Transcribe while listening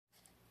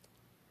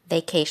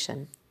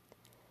Vacation.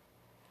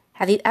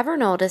 Have you ever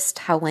noticed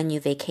how when you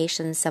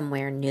vacation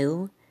somewhere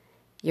new,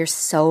 you're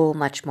so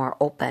much more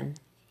open?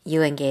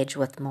 You engage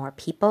with more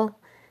people,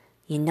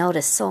 you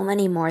notice so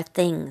many more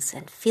things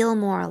and feel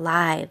more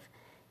alive.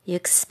 You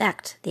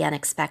expect the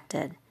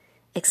unexpected,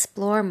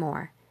 explore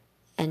more,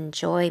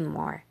 enjoy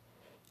more,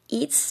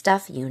 eat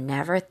stuff you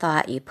never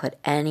thought you'd put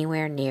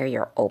anywhere near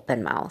your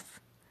open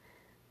mouth.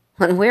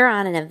 When we're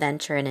on an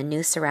adventure in a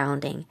new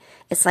surrounding,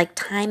 it's like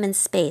time and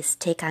space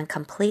take on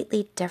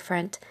completely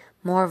different,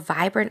 more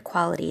vibrant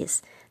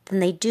qualities than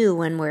they do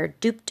when we're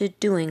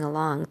doing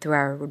along through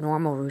our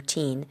normal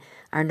routine,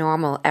 our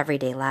normal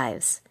everyday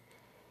lives.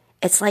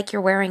 It's like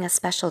you're wearing a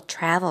special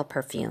travel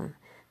perfume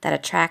that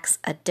attracts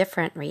a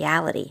different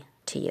reality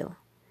to you.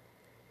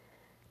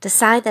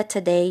 Decide that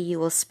today you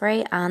will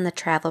spray on the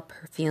travel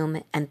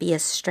perfume and be a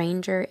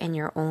stranger in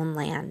your own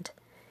land.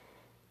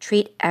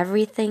 Treat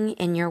everything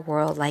in your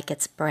world like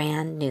it's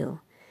brand new.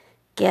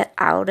 Get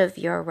out of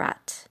your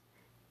rut.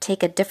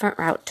 Take a different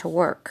route to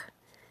work.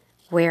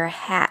 Wear a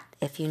hat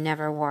if you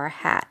never wore a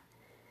hat.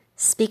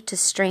 Speak to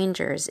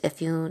strangers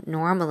if you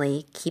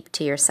normally keep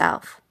to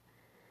yourself.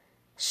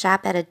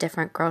 Shop at a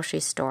different grocery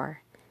store.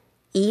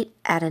 Eat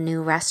at a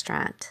new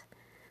restaurant.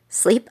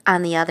 Sleep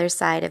on the other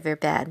side of your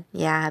bed.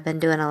 Yeah, I've been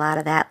doing a lot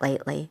of that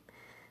lately.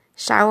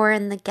 Shower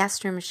in the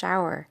guest room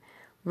shower.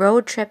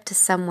 Road trip to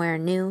somewhere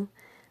new.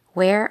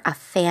 Wear a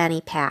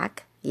fanny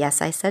pack,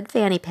 yes, I said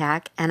fanny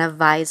pack, and a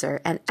visor,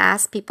 and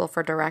ask people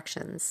for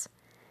directions.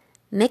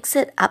 Mix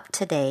it up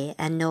today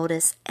and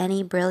notice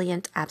any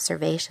brilliant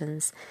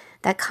observations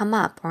that come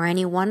up or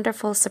any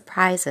wonderful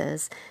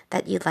surprises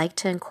that you'd like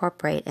to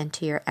incorporate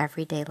into your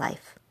everyday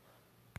life.